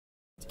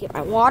Let's get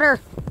my water.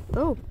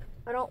 Oh,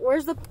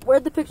 Where'd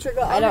the picture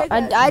go? I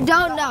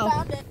don't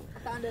know.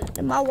 Found it.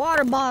 In my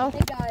water bottle. Hey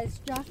guys,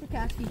 Josh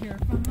McCaskey here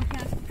from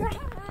McCaskey.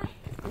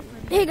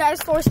 Hey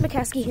guys, Forrest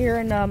McCaskey here,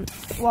 and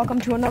welcome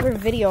to another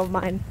video of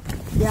mine.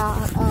 Yeah,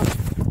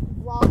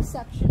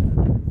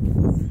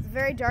 vlogception. It's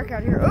very dark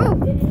out here. Oh,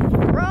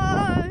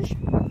 Rush!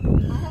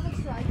 I have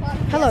a tripod.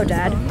 Hello,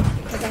 Dad.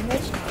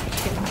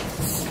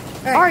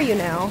 Right. Are you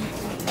now?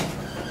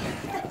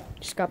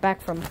 Just got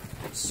back from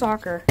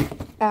soccer.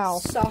 Ow.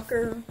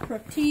 Soccer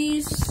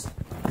practice.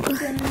 Are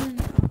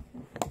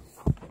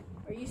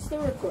you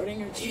still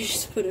recording, or did you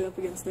just put it up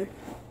against there?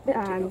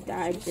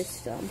 I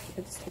just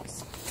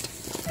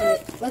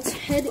Alright, let's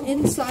head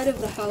inside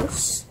of the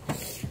house.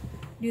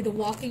 Do the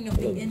walking of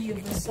the any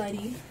of the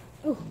sidey.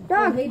 Oh,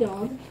 dog! Oh, hey,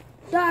 dog.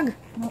 Dog!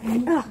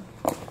 Ah.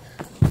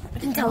 I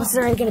can tell this is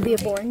already gonna be a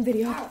boring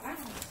video.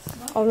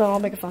 Oh no, I'll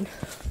make it fun.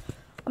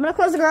 I'm gonna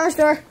close the garage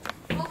door.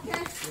 Okay.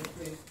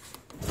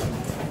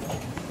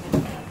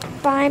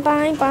 Bye,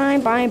 bye, bye,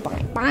 bye,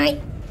 bye,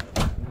 bye.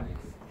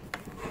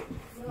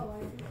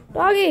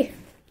 Doggy!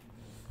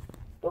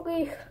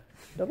 Doggy!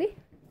 Doggy?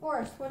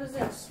 Forrest, what is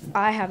this?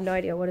 I have no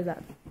idea. What is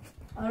that?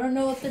 I don't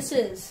know what this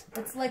is.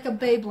 It's like a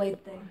Beyblade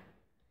thing.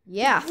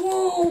 Yeah.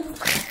 Whoa!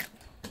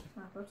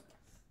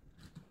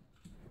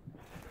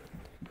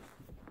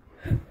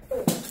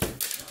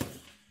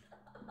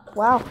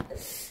 Wow.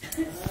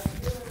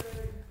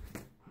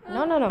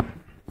 No. You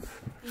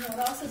know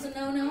what else is a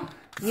no-no?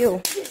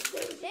 You.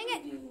 Dang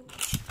it.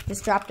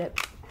 Just dropped it.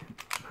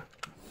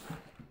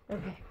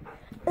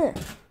 Okay.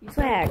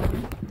 Flag.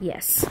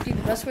 Yes. Dude,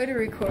 the best way to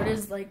record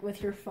is like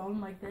with your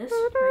phone like this,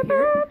 right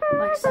here,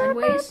 like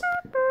sideways,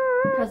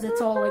 because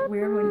it's all like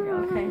weird when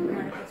you're okay.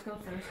 Alright, let's go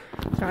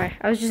first. Sorry,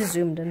 I was just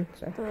zoomed in.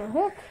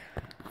 So.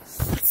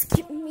 Let's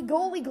get me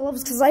goalie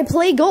gloves because I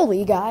play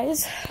goalie,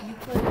 guys. You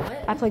play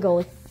what? I play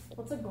goalie.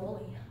 What's a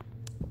goalie?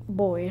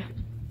 Boy.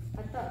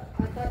 I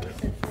thought you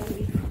said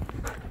goalie.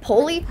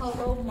 Poli?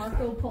 Polo,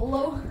 Marco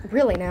Polo.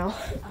 Really now?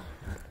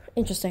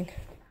 Interesting.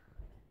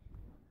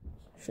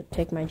 Should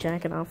take my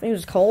jacket off. It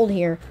was cold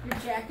here. Your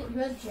jacket? You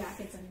have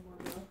jackets anymore,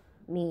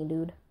 bro. Me,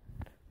 dude.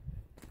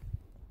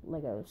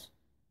 Legos.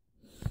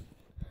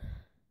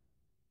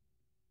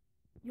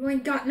 You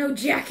ain't got no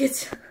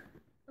jackets.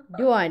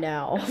 Do I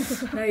now?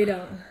 No, you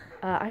don't.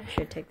 I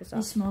should take this You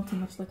off. smell too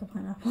much like a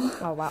pineapple.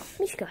 Oh, wow.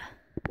 Mishka.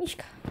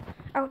 Mishka.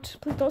 Out.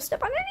 Please don't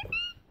step on anything.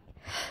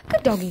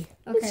 Good doggy.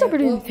 Okay, It's super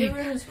well, anything. your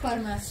room is quite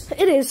a mess.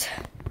 It is.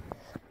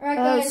 Alright,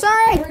 guys.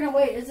 Sorry. We're gonna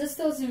wait. Is this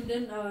still zoomed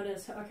in? Oh, it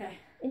is. Okay.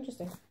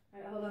 Interesting.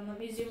 Alright, hold on. Let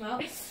me zoom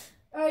out.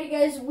 Alright,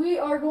 guys. We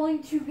are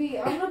going to be...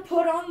 I'm gonna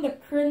put on the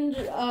cringe,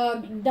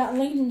 that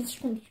link in the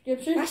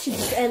description. I should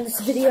just end this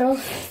video.